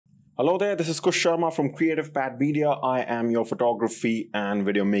Hello there, this is Kush Sharma from Creative Pad Media. I am your photography and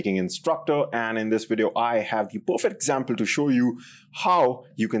video making instructor, and in this video I have the perfect example to show you how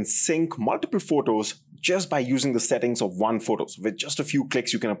you can sync multiple photos just by using the settings of one photo. So with just a few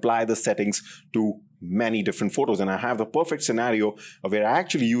clicks you can apply the settings to many different photos, and I have the perfect scenario where I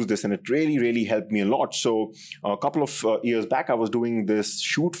actually use this and it really helped me a lot. So a couple of years back I was doing this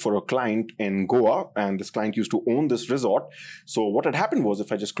shoot for a client in Goa, and this client used to own this resort. So what had happened was,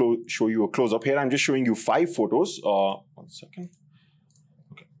 if I just show you a close-up here, I'm just showing you 5 photos. One second.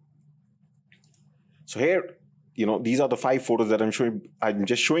 Okay. So here, these are the 5 photos that I'm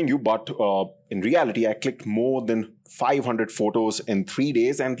just showing you, but in reality I clicked more than 500 photos in 3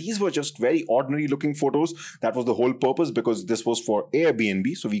 days, and these were just very ordinary looking photos. That was the whole purpose, because this was for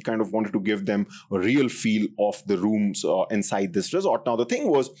Airbnb, so we kind of wanted to give them a real feel of the rooms inside this resort. Now the thing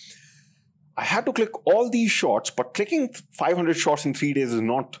was, I had to click all these shots, but clicking 500 shots in 3 days is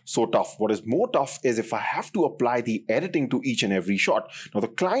not so tough. What is more tough is if I have to apply the editing to each and every shot. Now, the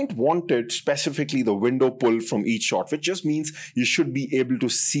client wanted specifically the window pull from each shot, which just means you should be able to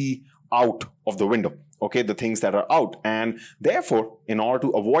see out of the window, okay, the things that are out. And therefore, in order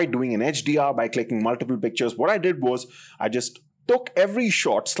to avoid doing an HDR by clicking multiple pictures, what I did was I just took every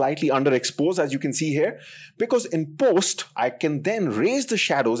shot slightly underexposed, as you can see here, because in post I can then raise the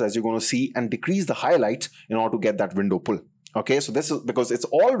shadows, as you're going to see, and decrease the highlights in order to get that window pull. Okay, so this is because it's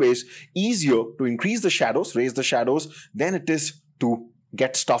always easier to increase the shadows, raise the shadows, than it is to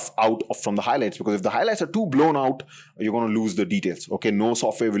get stuff out from the highlights, because if the highlights are too blown out, you're going to lose the details. Okay, no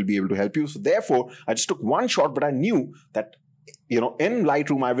software will be able to help you. So therefore I just took one shot, but I knew that in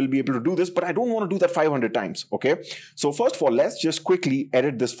Lightroom I will be able to do this, but I don't want to do that 500 times. Okay, so first of all, let's just quickly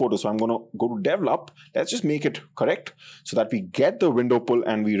edit this photo. So I'm going to go to develop. Let's just make it correct so that we get the window pull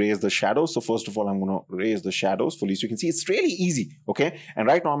and we raise the shadows. So first of all, I'm going to raise the shadows fully, so you can see it's really easy. Okay, and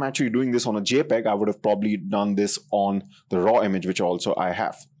right now I'm actually doing this on a JPEG. I would have probably done this on the raw image, which also I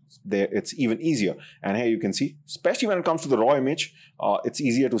have. There it's even easier, and here you can see, especially when it comes to the raw image, it's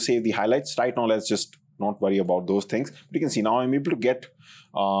easier to save the highlights. Right now let's just not worry about those things, but you can see now I'm able to get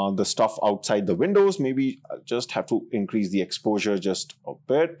the stuff outside the windows. Maybe I'll just have to increase the exposure just a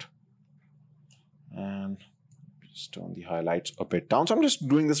bit and just turn the highlights a bit down. So I'm just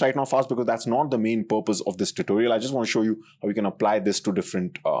doing this right now fast because that's not the main purpose of this tutorial. I just want to show you how you can apply this to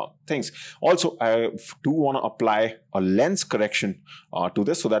different things. Also, I do want to apply a lens correction to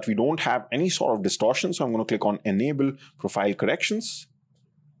this so that we don't have any sort of distortion. So I'm going to click on Enable Profile Corrections.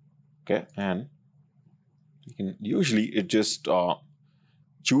 Okay, and usually it just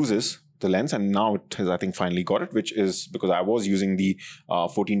chooses the lens, and now it has, I think, finally got it, which is because I was using the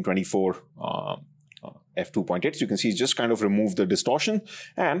 1424 f2.8. So you can see it's just kind of remove the distortion,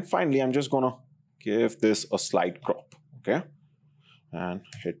 and finally I'm just gonna give this a slight crop, okay, and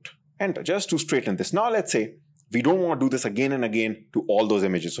hit enter just to straighten this. Now let's say we don't want to do this again and again to all those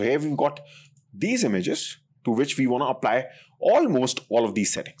images. So here we've got these images to which we want to apply almost all of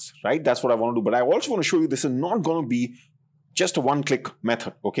these settings, right? That's what I want to do. But I also want to show you this is not going to be just a one-click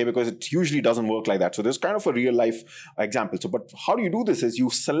method, okay? Because it usually doesn't work like that. So there's kind of a real-life example. So, but how do you do this is you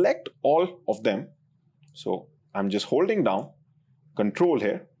select all of them. So I'm just holding down Control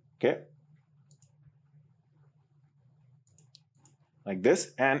here, okay? Like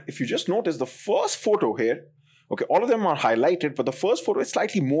this. And if you just notice the first photo here, okay, all of them are highlighted, but the first photo is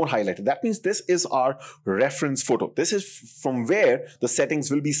slightly more highlighted. That means this is our reference photo. This is from where the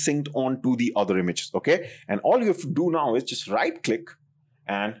settings will be synced on to the other images, okay? And all you have to do now is just right-click,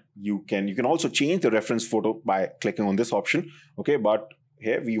 and you can also change the reference photo by clicking on this option, okay? But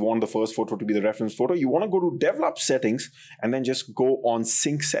here we want the first photo to be the reference photo. You want to go to Develop Settings and then just go on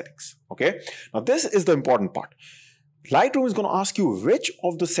Sync Settings, okay? Now this is the important part. Lightroom is going to ask you which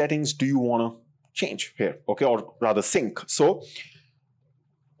of the settings do you want to change here, okay, or rather sync. So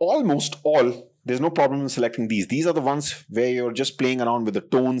almost all, there's no problem in selecting these. These are the ones where you're just playing around with the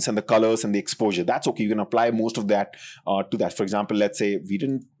tones and the colors and the exposure. That's okay. You can apply most of that to that. For example, let's say we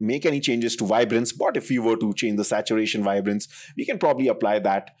didn't make any changes to vibrance, but if we were to change the saturation vibrance, we can probably apply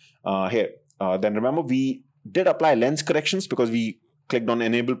that here. Then remember, we did apply lens corrections because we clicked on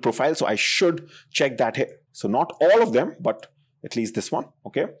Enable Profile. So I should check that here. So not all of them, but at least this one,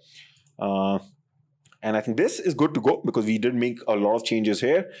 okay? And I think this is good to go because we did make a lot of changes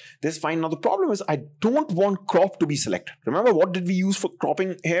here. This is fine. Now the problem is I don't want crop to be selected. Remember, what did we use for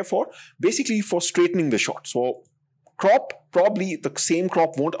cropping here for? Basically for straightening the shot. So crop, probably the same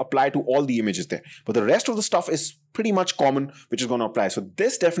crop won't apply to all the images there. But the rest of the stuff is pretty much common, which is going to apply. So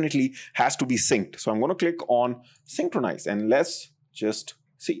this definitely has to be synced. So I'm going to click on Synchronize, and let's just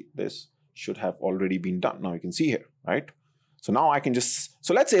see. This should have already been done. Now you can see here, right? So now I can just,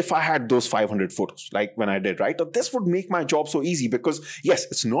 so let's say if I had those 500 photos, like when I did, right? So this would make my job so easy because yes,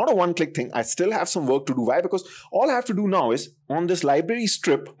 it's not a one-click thing. I still have some work to do. Why? Because all I have to do now is on this library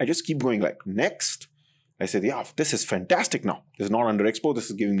strip, I just keep going like next. I said, yeah, this is fantastic now. This is not under export. This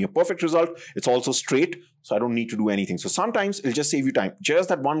is giving me a perfect result. It's also straight, so I don't need to do anything. So sometimes it'll just save you time. Just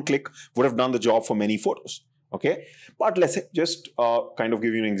that one click would have done the job for many photos, okay? But let's say just kind of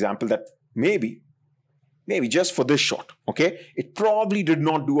give you an example that maybe just for this shot, okay, it probably did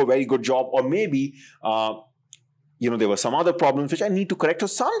not do a very good job, or maybe, there were some other problems which I need to correct. So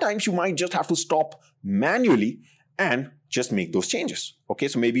sometimes you might just have to stop manually and just make those changes. Okay,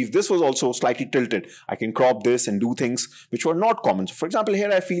 so maybe if this was also slightly tilted, I can crop this and do things which were not common. So for example,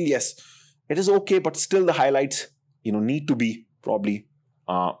 here I feel, yes, it is okay, but still the highlights, need to be probably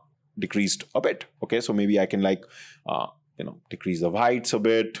decreased a bit. Okay, so maybe I can like, decrease the heights a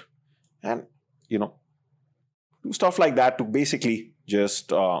bit and, do stuff like that to basically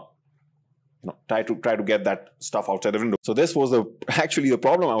just, try to get that stuff outside the window. So this was actually the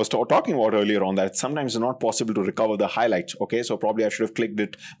problem I was talking about earlier on, that sometimes it's not possible to recover the highlights. Okay, so probably I should have clicked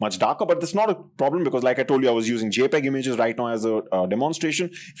it much darker, but that's not a problem because like I told you, I was using JPEG images right now as a demonstration.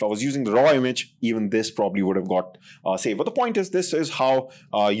 If I was using the raw image, even this probably would have got saved. But the point is, this is how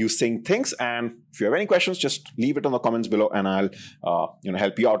you sync things. And if you have any questions, just leave it in the comments below and I'll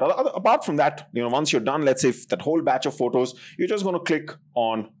help you out. Apart from that, once you're done, let's say if that whole batch of photos, you're just going to click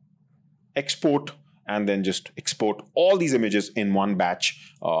on export and then just export all these images in one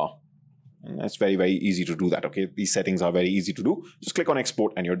batch. And that's very, very easy to do that. Okay, these settings are very easy to do. Just click on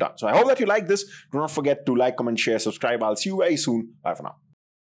export and you're done. So I hope that you like this. Do not forget to like, comment, share, subscribe. I'll see you very soon. Bye for now.